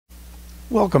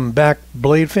Welcome back,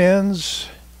 blade fans.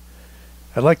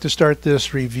 I'd like to start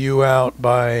this review out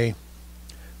by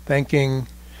thanking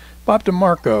Bob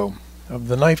Demarco of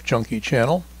the KnifeJunkie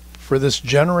channel for this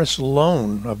generous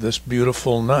loan of this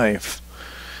beautiful knife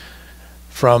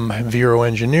from Vero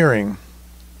Engineering,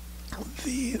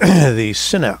 the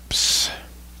Synapse.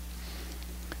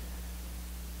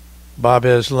 Bob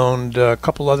has loaned a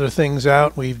couple other things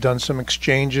out. We've done some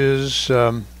exchanges.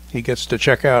 He gets to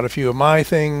check out a few of my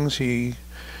things.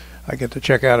 I get to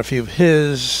check out a few of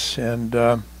his, and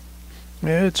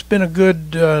it's been a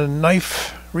good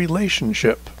knife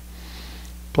relationship.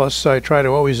 Plus, I try to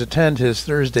always attend his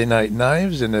Thursday Night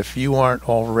Knives, and if you aren't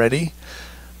already,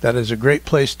 that is a great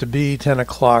place to be, 10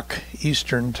 o'clock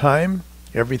Eastern Time,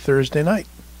 every Thursday night.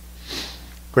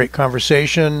 Great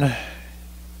conversation,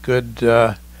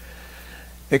 good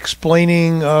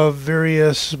explaining of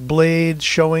various blades,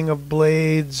 showing of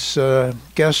blades,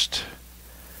 guest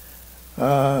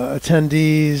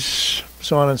attendees,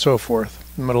 so on and so forth.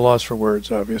 I'm at a loss for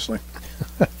words, obviously.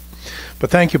 But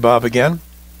thank you, Bob, again.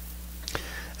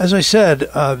 As I said,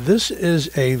 this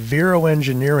is a Vero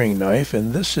Engineering knife,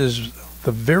 and this is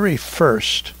the very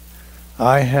first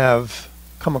I have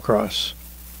come across,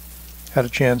 had a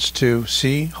chance to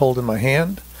see, hold in my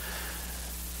hand,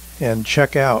 and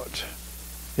check out.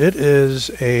 It is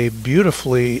a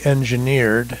beautifully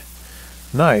engineered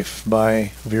knife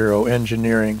by Vero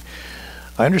Engineering.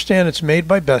 I understand it's made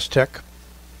by Bestech,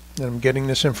 and I'm getting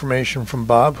this information from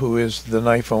Bob, who is the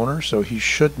knife owner, so he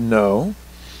should know.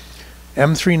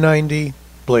 M390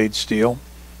 blade steel,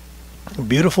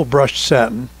 beautiful brushed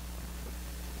satin,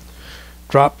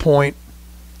 drop point,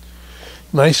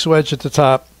 nice wedge at the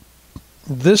top.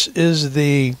 This is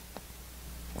the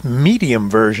medium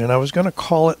version. I was going to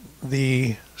call it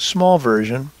the small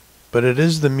version, but it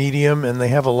is the medium, and they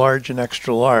have a large and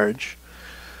extra large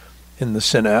in the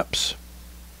Synapse.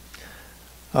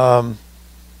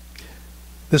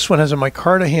 This one has a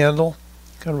micarta handle,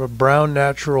 kind of a brown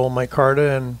natural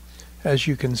micarta, and as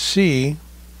you can see,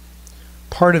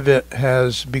 part of it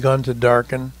has begun to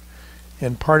darken,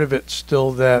 and part of it's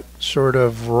still that sort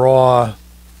of raw,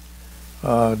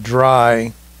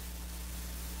 dry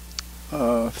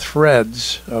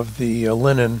threads of the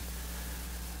linen,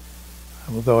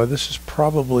 although this is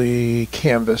probably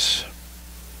canvas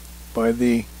by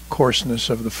the coarseness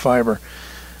of the fiber.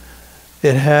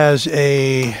 It has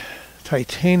a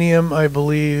titanium, I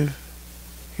believe,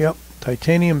 yep,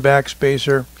 titanium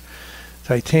backspacer,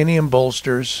 titanium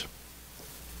bolsters.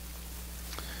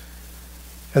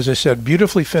 As I said,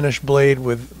 beautifully finished blade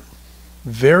with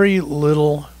very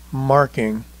little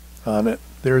marking on it.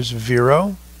 There's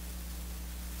Vero,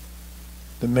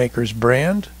 the maker's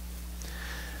brand,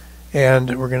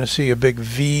 and we're going to see a big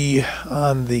V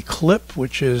on the clip,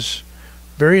 which is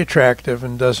very attractive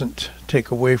and doesn't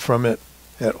take away from it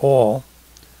at all.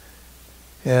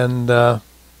 And what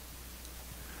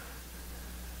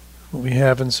we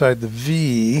have inside the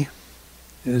V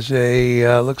is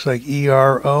a looks like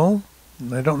ERO.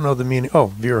 I don't know the meaning.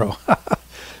 Oh, Vero.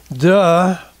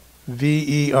 Duh.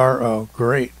 VERO.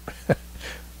 Great.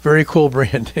 Very cool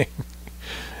branding.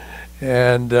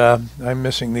 And I'm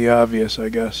missing the obvious, I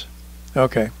guess.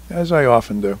 Okay, as I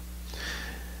often do.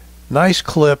 Nice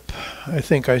clip. I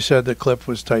think I said the clip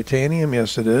was titanium.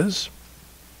 Yes, it is.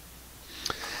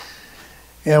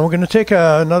 And we're going to take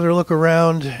another look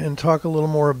around and talk a little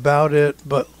more about it,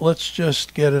 but let's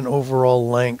just get an overall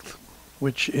length,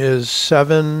 which is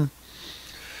 7,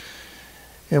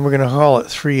 and we're going to call it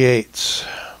 3/8.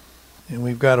 And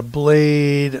we've got a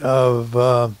blade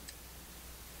of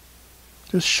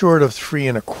just short of 3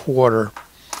 1/4.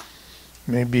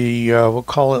 Maybe we'll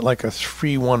call it like a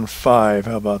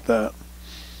 315. How about that?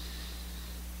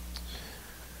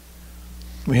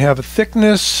 We have a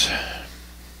thickness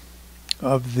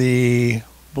of the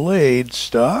blade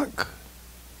stock,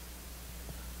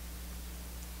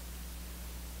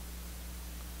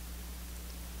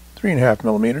 three and a half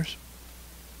millimeters,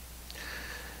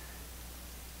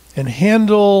 and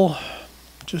handle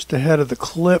just ahead of the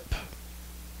clip,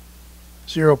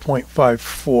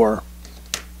 0.54.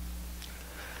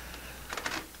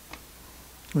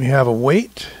 We have a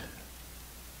weight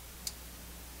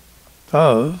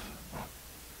of,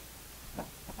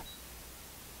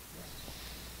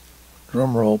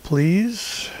 drum roll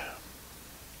please,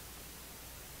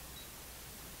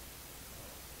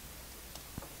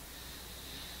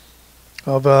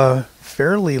 of a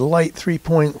fairly light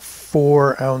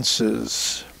 3.4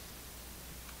 ounces.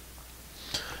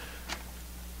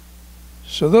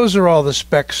 So those are all the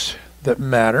specs that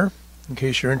matter, in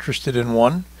case you're interested in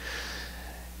one.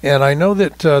 And I know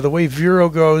that the way Vero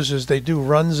goes is they do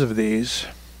runs of these.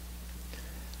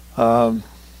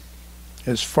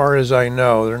 As far as I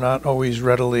know, they're not always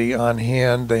readily on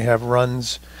hand. They have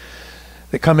runs.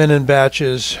 They come in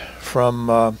batches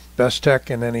from Best Tech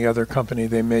and any other company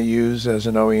they may use as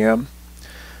an OEM.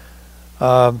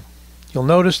 You'll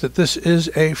notice that this is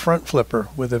a front flipper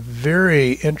with a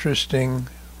very interesting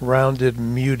rounded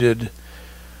muted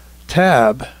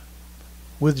tab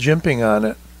with jimping on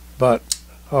it, but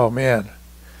oh man,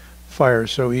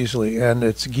 fires so easily, and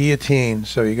it's guillotine,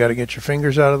 so you got to get your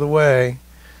fingers out of the way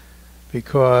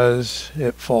because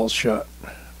it falls shut.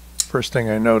 First thing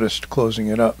I noticed closing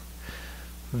it up.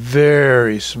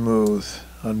 Very smooth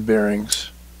on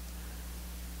bearings.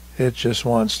 It just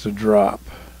wants to drop.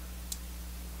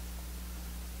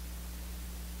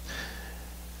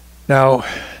 Now,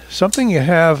 something you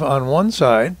have on one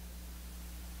side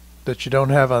that you don't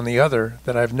have on the other,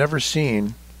 that I've never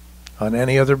seen on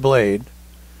any other blade,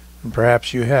 and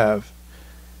perhaps you have,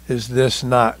 is this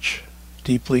notch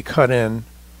deeply cut in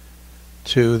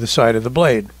to the side of the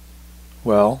blade.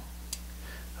 Well,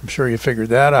 I'm sure you figured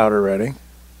that out already.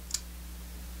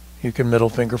 You can middle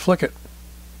finger flick it.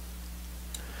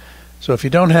 So if you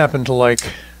don't happen to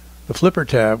like the flipper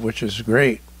tab, which is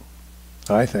great,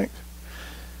 I think,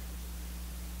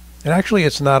 and actually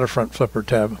it's not a front flipper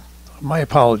tab. My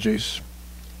apologies.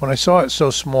 When I saw it so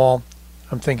small,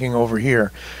 I'm thinking over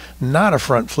here. Not a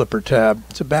front flipper tab,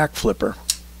 it's a back flipper.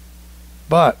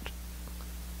 But,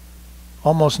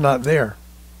 almost not there.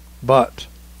 But,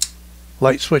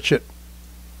 light switch it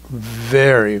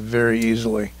very, very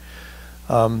easily.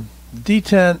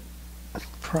 Detent,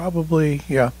 probably,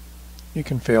 yeah, you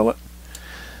can fail it.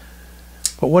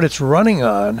 But what it's running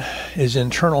on is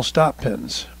internal stop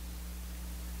pins.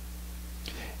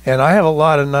 And I have a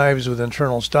lot of knives with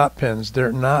internal stop pins.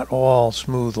 They're not all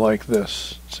smooth like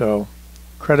this. So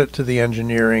credit to the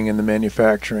engineering and the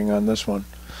manufacturing on this one.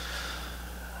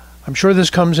 I'm sure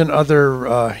this comes in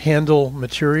other handle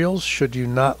materials should you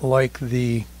not like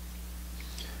the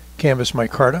canvas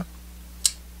micarta.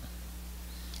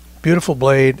 Beautiful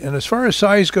blade, and as far as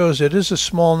size goes, it is a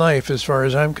small knife as far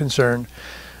as I'm concerned,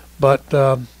 but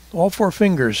all four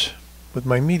fingers with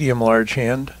my medium large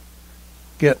hand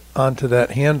get onto that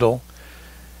handle,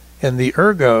 and the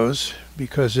ergos,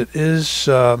 because it is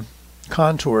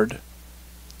contoured,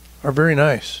 are very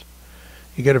nice.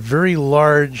 You get a very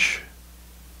large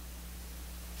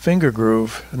finger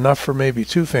groove, enough for maybe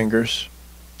 2 fingers,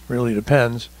 really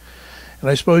depends, and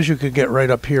I suppose you could get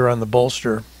right up here on the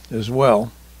bolster as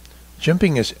well.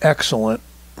 Jimping is excellent,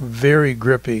 very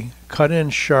grippy, cut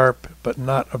in sharp but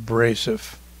not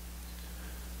abrasive.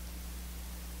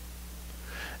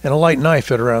 And a light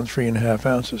knife at around 3.5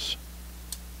 ounces.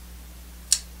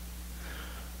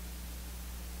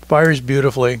 Fires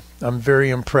beautifully. I'm very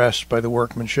impressed by the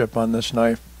workmanship on this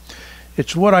knife.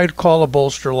 It's what I'd call a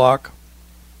bolster lock.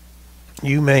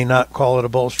 You may not call it a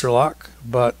bolster lock,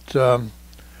 but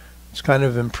it's kind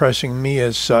of impressing me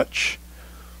as such,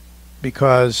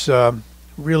 because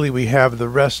really we have the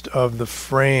rest of the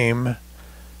frame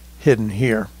hidden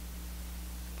here.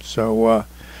 So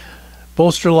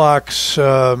bolster locks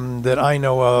that I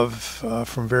know of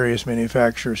from various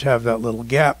manufacturers have that little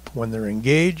gap when they're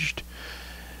engaged,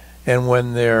 and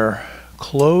when they're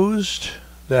closed,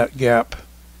 that gap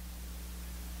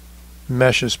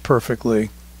meshes perfectly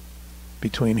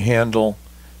between handle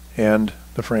and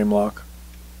the frame lock.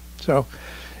 So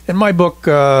in my book,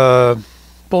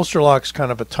 bolster lock's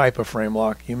kind of a type of frame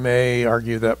lock. You may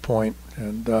argue that point,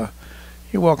 and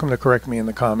you're welcome to correct me in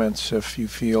the comments if you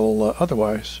feel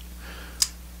otherwise.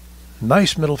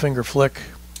 Nice middle finger flick.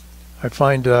 I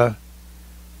find the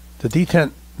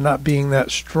detent not being that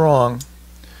strong.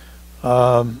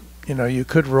 You know, you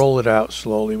could roll it out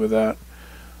slowly with that,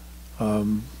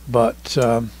 but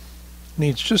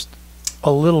needs just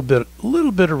a little bit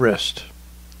of wrist.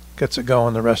 Gets it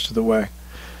going the rest of the way.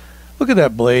 Look at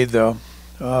that blade, though.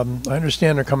 I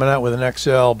understand they're coming out with an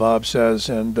XL, Bob says,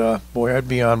 and boy, I'd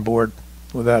be on board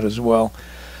with that as well.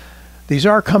 These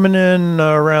are coming in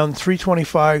around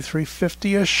 325,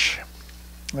 350-ish,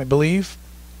 I believe.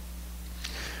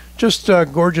 Just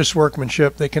gorgeous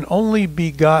workmanship. They can only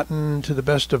be gotten, to the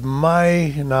best of my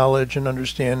knowledge and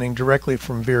understanding, directly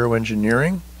from Vero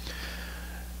Engineering.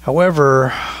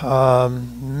 However,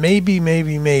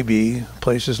 maybe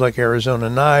places like Arizona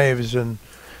Knives and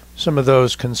some of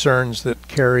those concerns that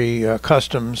carry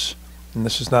customs, and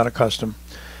this is not a custom,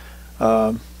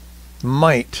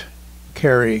 might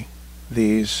carry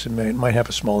these, might have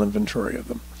a small inventory of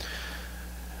them.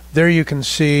 There you can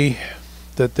see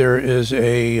that there is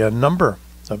a number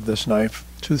of this knife,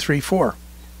 234.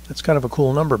 That's kind of a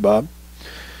cool number, Bob.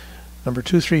 Number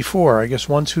 234. I guess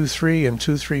 123 and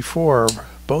 234 are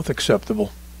both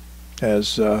acceptable.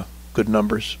 has good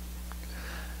numbers.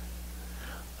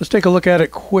 Let's take a look at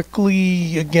it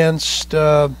quickly against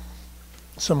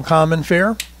some common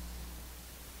fare.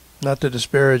 Not to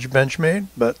disparage Benchmade,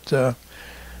 but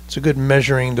it's a good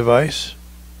measuring device.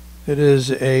 It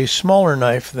is a smaller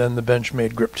knife than the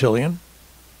Benchmade Griptilian.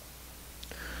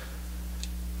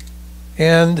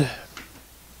 And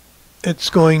it's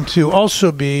going to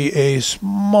also be a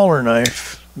smaller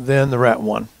knife than the Rat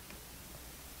 1.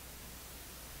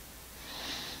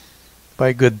 By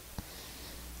a good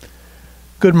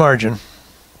margin.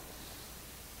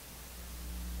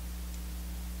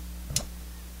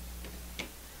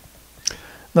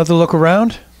 Another look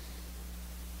around.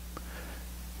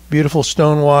 Beautiful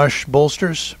stonewash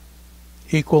bolsters,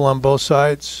 equal on both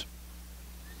sides.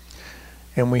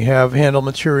 And we have handle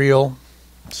material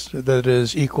that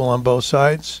is equal on both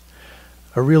sides.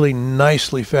 A really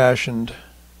nicely fashioned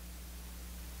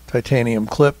titanium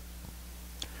clip.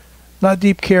 Not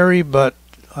deep carry, but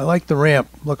I like the ramp.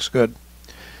 Looks good.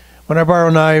 When I borrow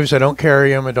knives, I don't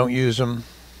carry them. I don't use them.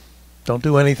 Don't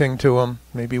do anything to them.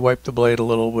 Maybe wipe the blade a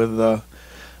little with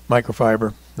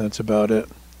microfiber. That's about it.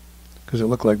 Because it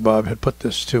looked like Bob had put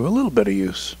this to a little bit of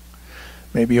use.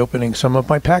 Maybe opening some of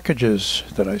my packages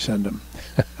that I send him.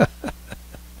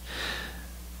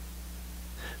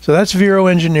 So that's Vero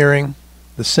Engineering,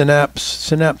 the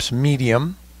Synapse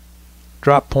Medium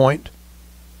drop point.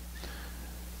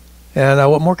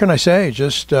 And what more can I say?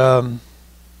 Just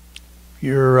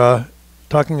you're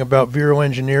talking about Vero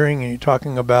Engineering and you're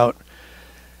talking about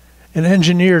an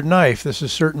engineered knife. This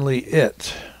is certainly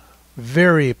it.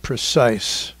 Very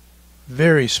precise,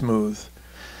 very smooth,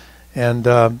 and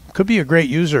could be a great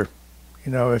user.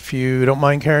 You know, if you don't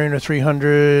mind carrying a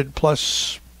 300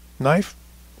 plus knife,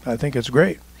 I think it's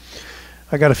great.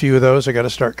 I got a few of those I got to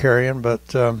start carrying, but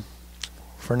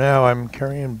for now I'm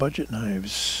carrying budget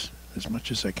knives as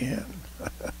much as I can.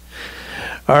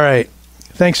 All right.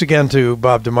 Thanks again to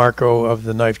Bob Demarco of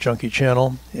the KnifeJunkie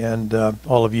channel and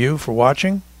all of you for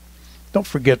watching. Don't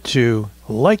forget to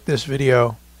like this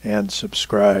video and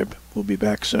subscribe. We'll be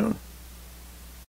back soon.